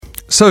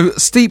So,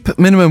 steep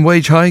minimum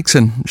wage hikes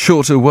and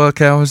shorter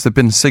work hours have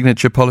been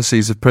signature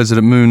policies of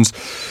President Moon's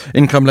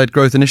income-led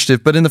growth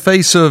initiative. But in the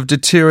face of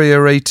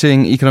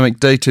deteriorating economic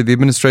data, the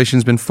administration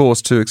has been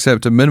forced to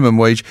accept a minimum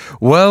wage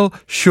well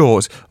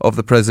short of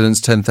the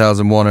president's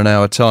 10,000 won an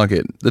hour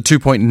target. The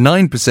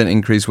 2.9%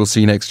 increase we'll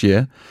see next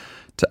year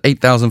to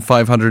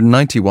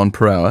 8,591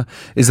 per hour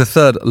is the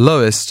third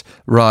lowest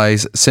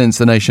rise since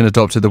the nation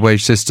adopted the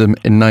wage system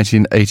in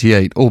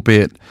 1988,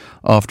 albeit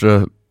after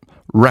a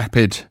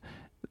rapid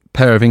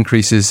pair of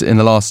increases in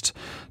the last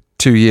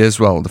 2 years.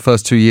 Well, the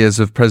first 2 years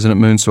of President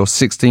Moon saw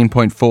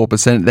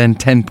 16.4%, then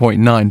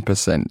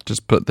 10.9%.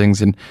 Just put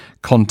things in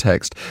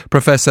context.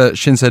 Professor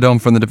Shin Se-don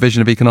from the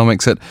Division of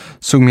Economics at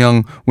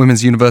Sookmyung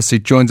Women's University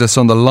joins us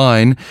on the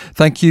line.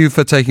 Thank you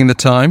for taking the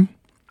time.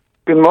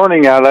 Good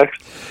morning, Alex.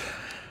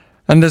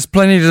 And there's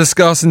plenty to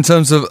discuss in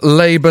terms of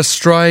labour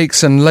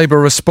strikes and labour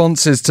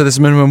responses to this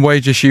minimum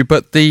wage issue,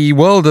 but the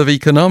world of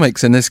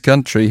economics in this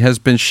country has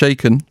been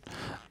shaken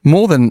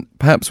more than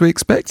perhaps we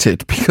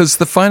expected, because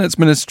the Finance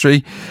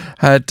Ministry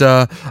had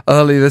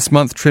early this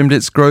month trimmed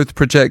its growth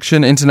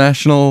projection.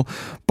 International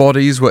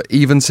bodies were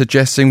even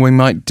suggesting we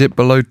might dip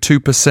below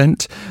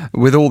 2%.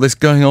 With all this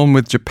going on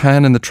with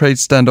Japan and the trade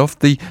standoff,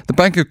 the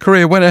Bank of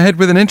Korea went ahead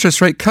with an interest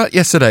rate cut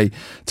yesterday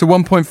to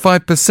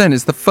 1.5%.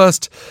 It's the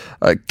first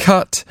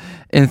cut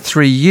in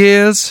 3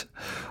 years.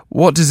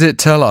 What does it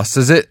tell us?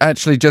 Does it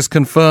actually just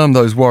confirm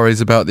those worries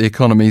about the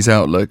economy's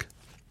outlook?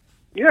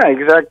 Yeah,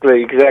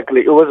 exactly.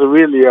 It was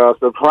really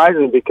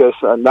surprising because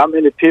not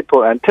many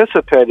people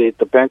anticipated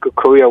the Bank of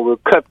Korea will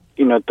cut,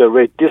 the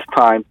rate this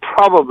time,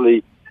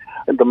 probably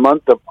in the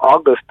month of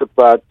August.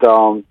 But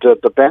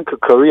the Bank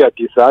of Korea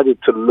decided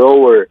to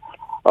lower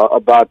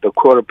about a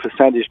quarter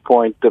percentage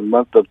point the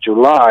month of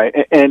July,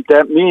 and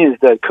that means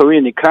that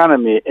Korean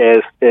economy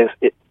is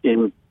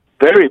in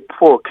very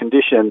poor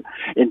condition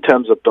in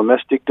terms of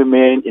domestic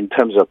demand, in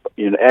terms of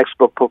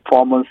export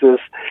performances,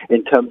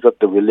 in terms of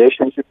the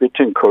relationship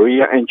between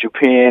Korea and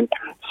Japan.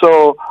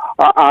 So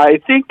I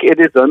think it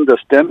is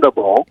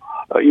understandable,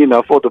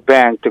 for the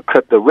bank to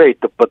cut the rate.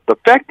 But the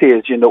fact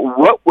is,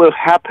 what will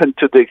happen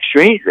to the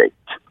exchange rate?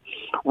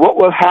 What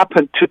will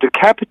happen to the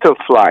capital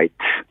flight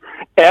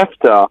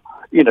after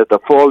the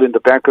fall in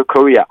the Bank of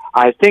Korea?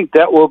 I think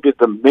that will be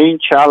the main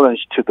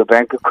challenge to the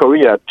Bank of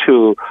Korea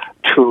to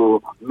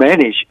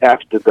manage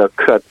after the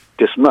cut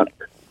this month.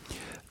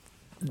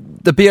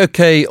 The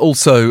BOK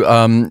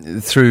also,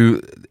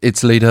 through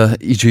its leader,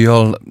 Lee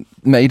Ju-yeol,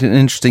 made an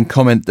interesting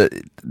comment that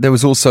there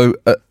was also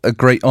a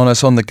great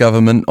onus on the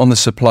government, on the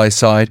supply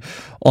side,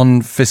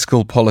 on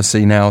fiscal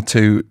policy now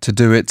to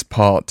do its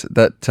part.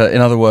 That,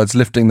 in other words,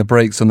 lifting the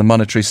brakes on the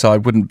monetary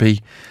side wouldn't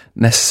be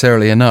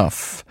necessarily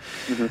enough.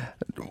 Mm-hmm.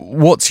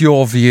 What's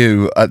your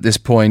view at this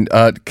point?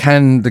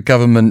 Can the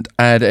government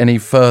add any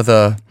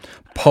further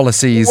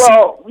policies?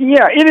 Well,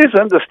 yeah, it is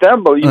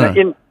understandable.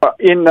 In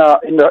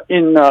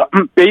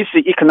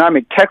basic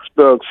economic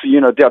textbooks,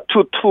 there are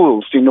two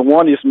tools.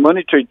 One is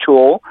monetary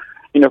tool.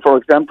 For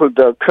example,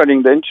 the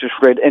cutting the interest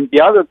rate, and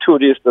the other tool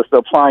is the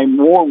supplying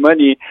more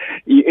money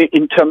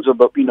in terms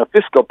of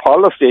fiscal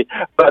policy.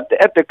 But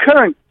at the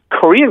current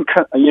Korean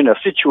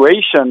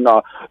situation,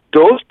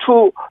 those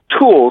two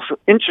tools,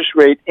 interest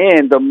rate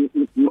and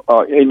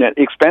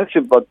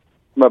expensive but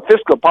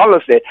fiscal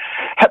policy,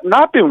 have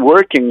not been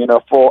working,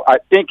 for I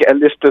think at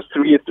least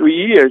 3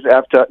 years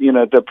after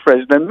the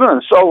President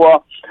Moon.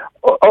 So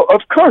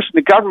of course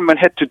the government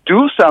had to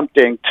do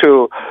something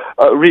to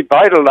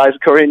revitalize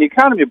Korean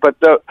economy, but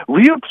the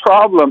real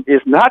problem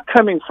is not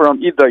coming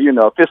from either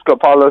fiscal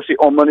policy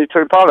or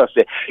monetary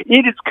policy.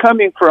 It is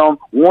coming from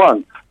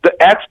one, the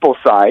export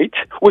side,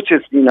 which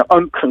is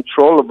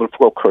uncontrollable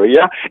for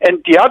Korea,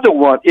 and the other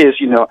one is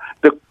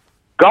the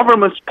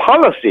government's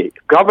policy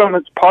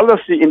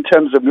in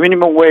terms of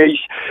minimum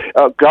wage,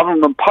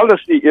 government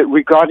policy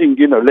regarding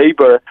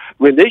labor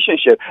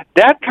relationship.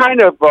 That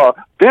kind of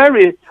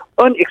very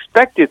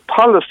unexpected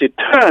policy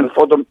turn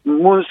for the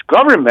Moon's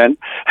government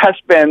has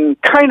been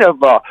kind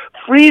of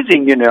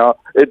freezing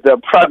the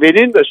private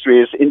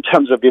industries in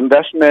terms of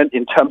investment,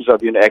 in terms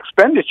of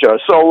expenditure.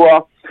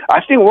 So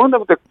I think one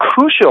of the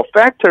crucial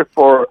factors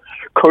for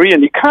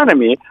Korean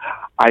economy,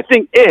 I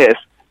think, is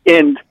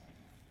in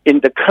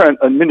the current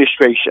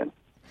administration.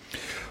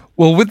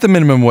 Well, with the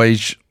minimum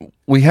wage,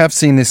 we have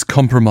seen this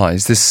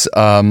compromise, this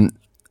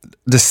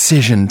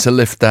decision to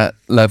lift that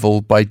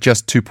level by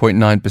just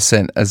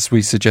 2.9%, as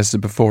we suggested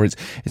before.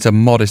 It's a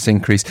modest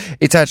increase.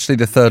 It's actually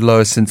the third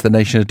lowest since the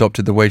nation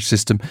adopted the wage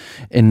system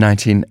in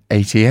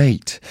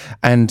 1988.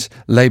 And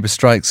labour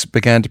strikes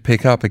began to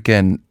pick up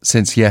again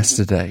since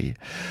yesterday.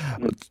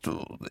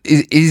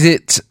 Is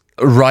it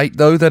right,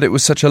 though, that it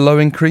was such a low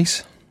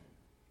increase?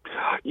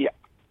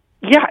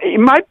 Yeah, it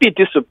might be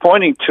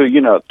disappointing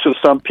to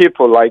some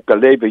people like the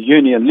labor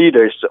union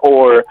leaders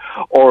or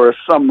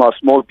some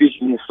small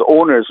business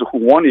owners who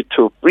wanted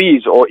to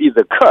freeze or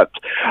either cut.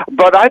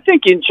 But I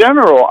think in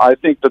general,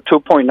 the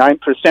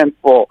 2.9%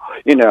 for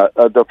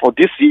for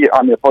this year,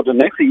 for the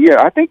next year,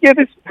 I think it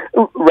is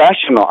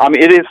rational.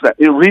 It is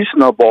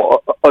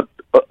reasonable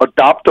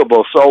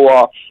adoptable.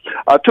 So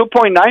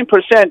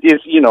 2.9%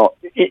 is,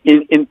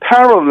 in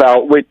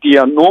parallel with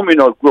the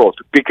nominal growth,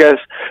 because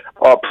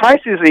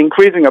price is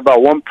increasing about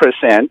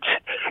 1%,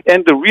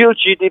 and the real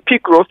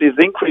GDP growth is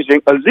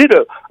increasing a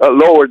little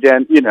lower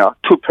than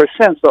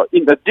 2%. So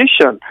in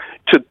addition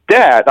to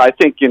that, I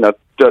think the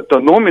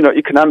nominal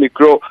economic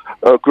growth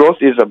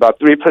is about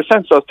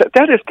 3%. So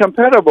that is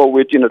comparable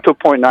with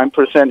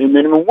 2.9% in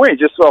minimum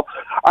wage. So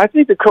I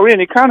think the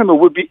Korean economy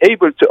will be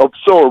able to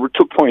absorb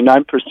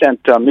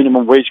 2.9%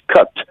 minimum wage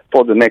cut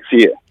for the next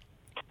year.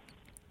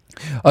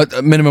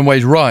 Minimum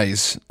wage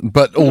rise,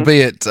 but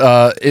albeit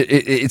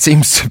it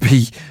seems to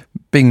be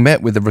being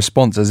met with a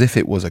response as if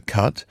it was a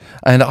cut.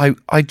 And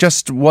I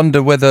just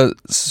wonder whether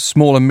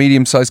small and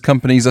medium-sized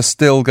companies are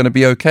still going to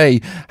be okay,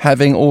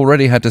 having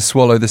already had to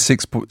swallow the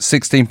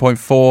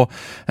 16.4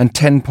 and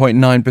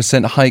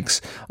 10.9%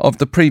 hikes of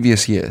the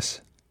previous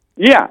years.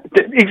 Yeah,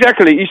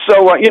 exactly.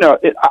 So, I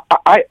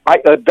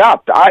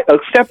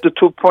accept the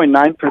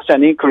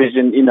 2.9% increase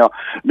in,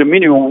 the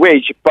minimum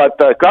wage, but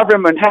the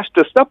government has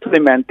to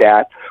supplement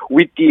that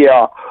with the,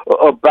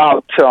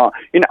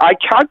 I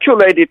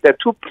calculated that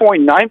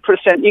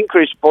 2.9%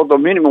 increase for the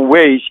minimum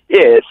wage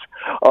is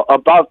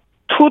about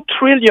 2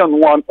 trillion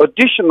won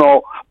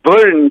additional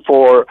burden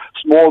for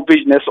small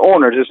business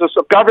owners.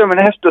 So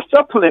government has to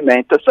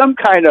supplement some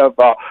kind of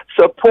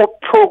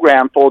support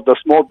program for the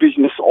small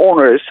business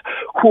owners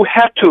who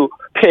have to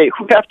pay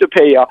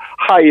a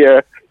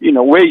higher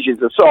wages.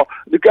 So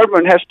the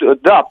government has to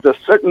adopt a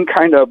certain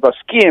kind of a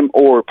scheme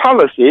or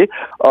policy,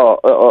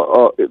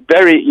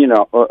 very,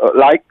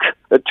 like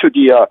to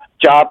the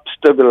job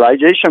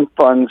stabilization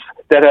funds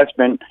that has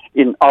been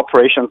in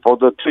operation for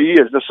the 2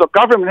 years. So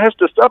government has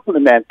to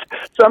supplement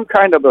some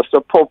kind of a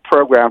support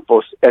program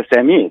for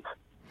SMEs.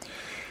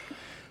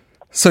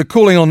 So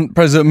calling on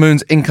President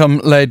Moon's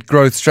income-led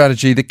growth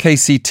strategy, the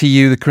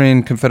KCTU, the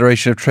Korean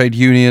Confederation of Trade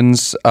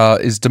Unions,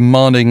 is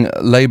demanding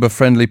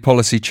labour-friendly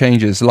policy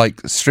changes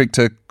like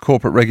stricter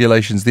corporate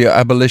regulations, the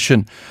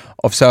abolition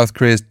of South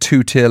Korea's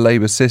two-tier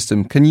labour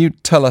system. Can you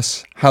tell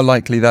us how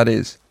likely that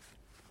is?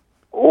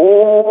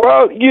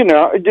 Well,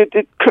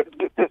 the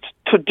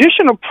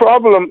traditional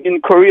problem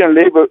in Korean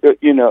labor,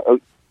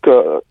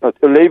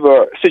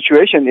 labor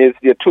situation is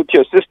the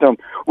two-tier system,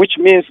 which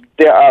means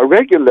there are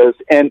regulars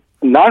and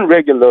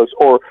non-regulars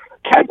or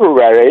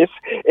temporaries,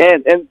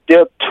 and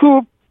the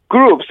two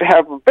groups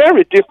have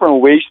very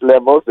different wage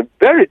levels, a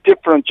very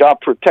different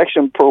job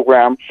protection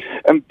program,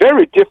 and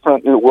very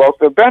different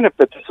welfare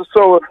benefits.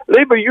 So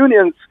labor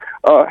unions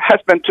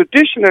has been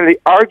traditionally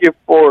argued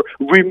for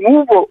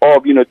removal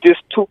of this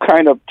two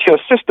kind of tier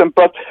system,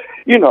 but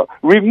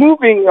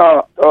removing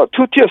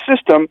two-tier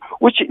system,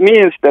 which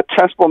means the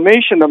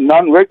transformation of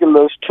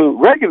non-regulars to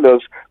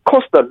regulars,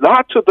 costs a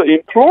lot to the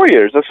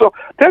employers. So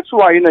that's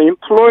why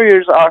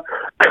employers are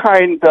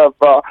kind of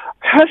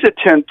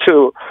hesitant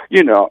to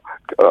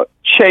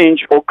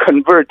change or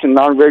convert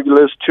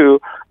non-regulars to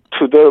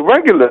the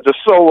regulars.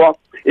 So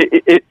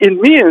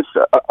it means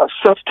a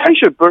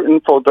substantial burden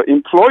for the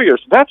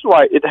employers. That's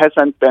why it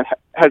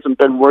hasn't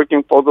been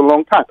working for the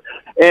long time,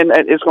 and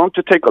it's going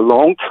to take a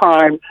long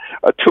time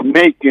to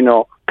make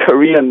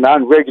Korean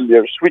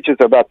non-regulars, which is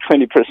about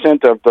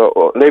 20% of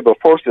the labor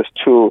forces,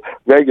 to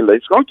regular.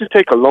 It's going to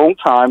take a long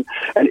time,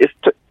 and it's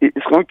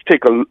going to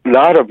take a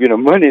lot of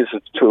money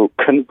to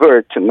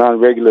convert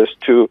non-regulars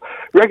to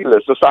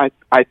regulars. So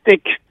I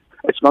think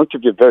it's going to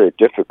be a very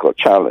difficult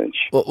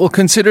challenge. Well,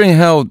 considering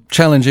how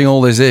challenging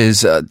all this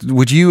is,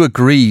 would you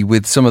agree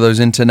with some of those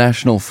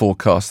international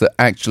forecasts that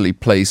actually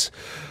place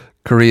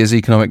Korea's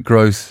economic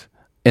growth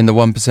in the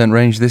 1%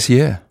 range this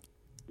year?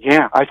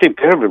 Yeah, I think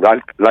very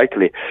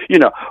likely.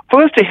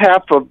 First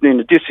half of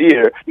this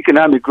year,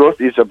 economic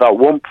growth is about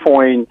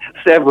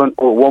 1.7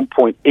 or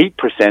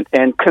 1.8%,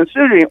 and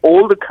considering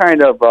all the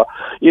kind of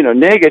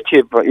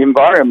negative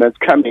environments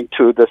coming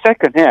to the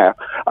second half,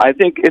 I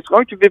think it's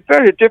going to be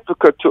very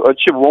difficult to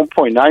achieve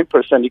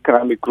 1.9%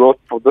 economic growth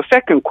for the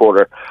second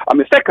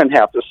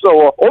half.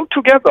 So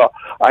altogether,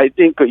 I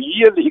think a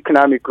yearly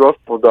economic growth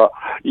for the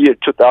year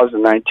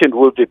 2019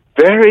 will be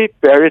very,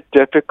 very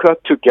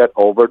difficult to get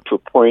over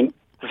 2.0%.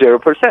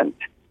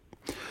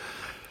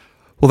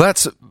 Well,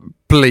 that's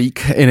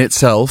bleak in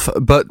itself,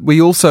 but we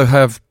also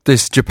have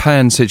this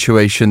Japan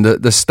situation, the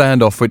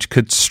standoff which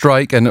could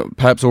strike, and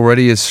perhaps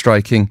already is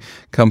striking,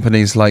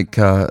 companies like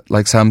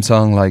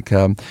Samsung, like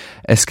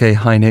SK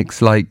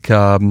Hynix, like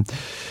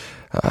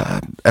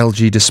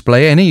LG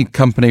Display, any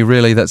company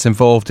really that's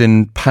involved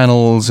in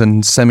panels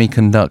and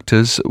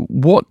semiconductors.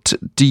 What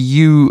do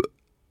you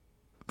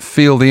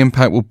feel the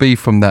impact will be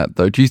from that,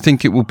 though? Do you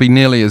think it will be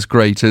nearly as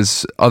great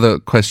as other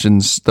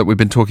questions that we've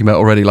been talking about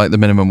already, like the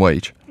minimum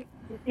wage?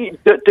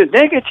 The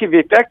negative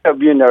effect of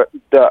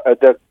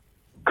the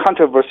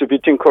controversy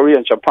between Korea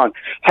and Japan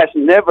has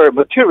never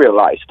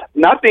materialized.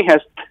 Nothing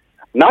has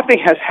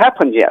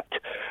happened yet.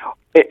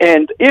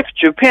 And if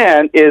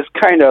Japan is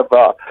kind of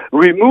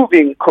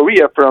removing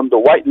Korea from the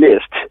white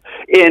list,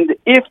 and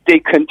if they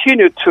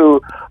continue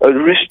to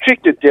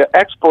restrict their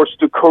exports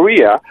to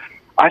Korea,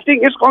 I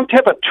think it's going to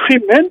have a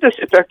tremendous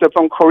effect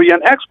upon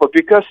Korean export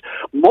because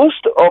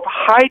most of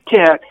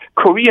high-tech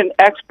Korean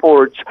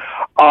exports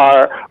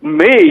are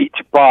made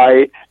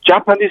by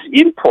Japanese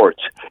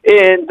imports.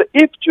 And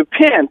if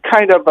Japan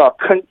kind of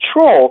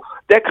control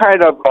that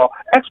kind of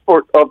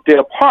export of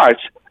their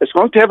parts, it's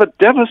going to have a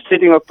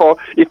devastating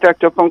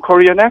effect upon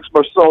Korean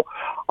exports. So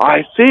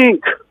I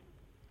think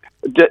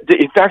the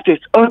effect is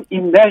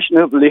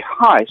unimaginably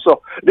high.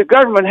 So the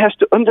government has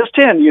to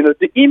understand,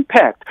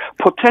 the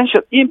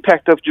potential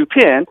impact of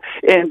Japan,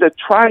 and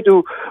try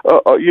to,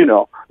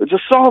 to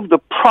solve the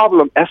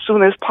problem as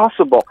soon as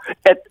possible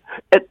at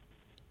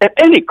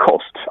any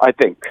cost, I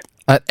think.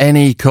 At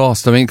any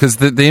cost. I mean, because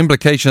the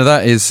implication of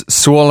that is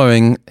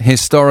swallowing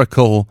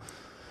historical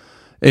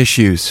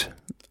issues.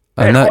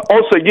 And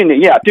also,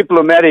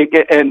 diplomatic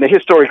and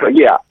historical.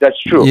 Yeah, that's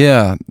true.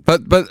 Yeah,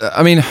 but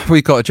I mean,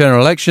 we've got a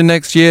general election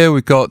next year.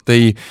 We've got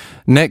the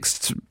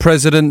next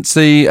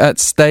presidency at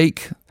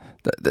stake.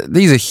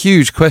 These are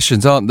huge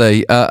questions, aren't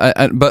they?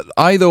 But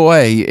either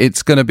way,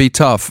 it's going to be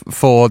tough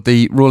for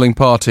the ruling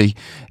party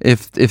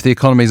if the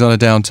economy is on a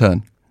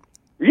downturn.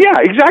 Yeah,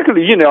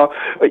 exactly.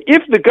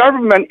 If the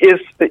government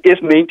is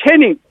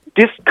maintaining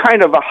this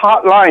kind of a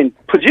hotline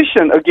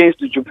position against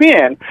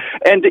Japan,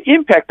 and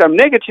the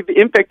negative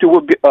impact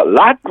will be a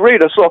lot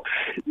greater. So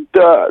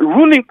the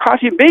ruling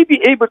party may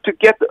be able to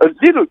get a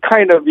little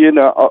kind of,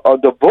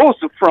 the votes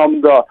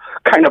from the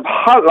kind of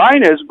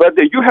hardliners, but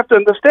you have to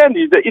understand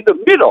that in the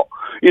middle,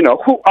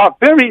 who are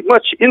very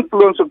much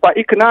influenced by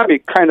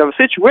economic kind of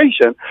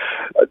situation,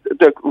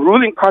 the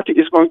ruling party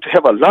is going to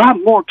have a lot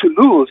more to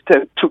lose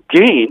than to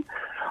gain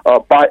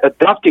by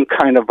adopting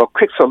kind of a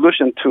quick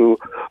solution to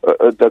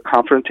the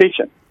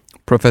confrontation.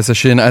 Professor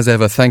Shin, as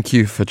ever, thank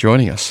you for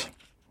joining us.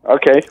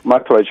 Okay, my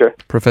pleasure.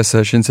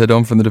 Professor Shin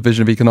Se-don from the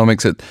Division of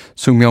Economics at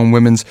Sookmyung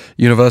Women's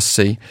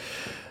University.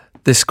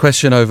 This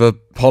question over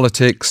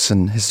politics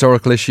and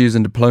historical issues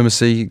and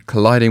diplomacy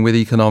colliding with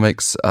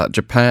economics,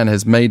 Japan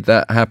has made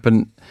that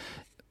happen.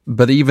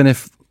 But even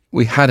if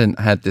we hadn't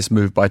had this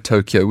move by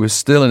Tokyo, we're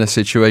still in a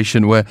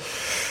situation where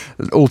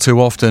all too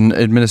often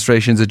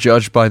administrations are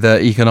judged by their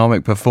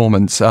economic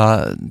performance.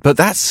 But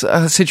that's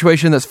a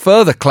situation that's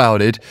further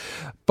clouded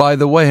by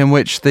the way in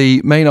which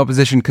the main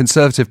opposition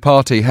Conservative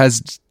Party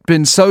has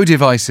been so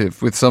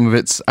divisive with some of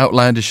its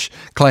outlandish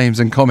claims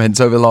and comments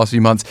over the last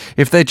few months.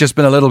 If they'd just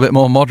been a little bit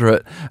more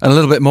moderate and a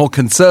little bit more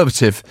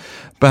conservative,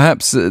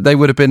 perhaps they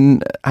would have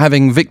been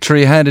having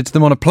victory handed to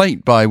them on a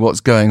plate by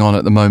what's going on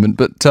at the moment.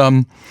 But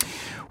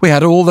we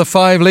had all the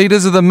 5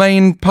 leaders of the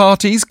main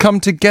parties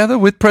come together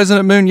with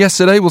President Moon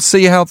yesterday. We'll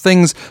see how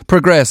things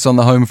progress on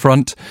the home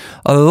front.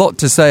 A lot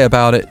to say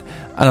about it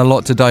and a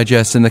lot to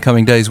digest in the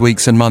coming days,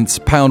 weeks and months.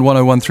 Pound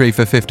 1013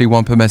 for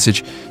 51 per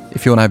message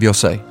if you want to have your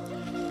say.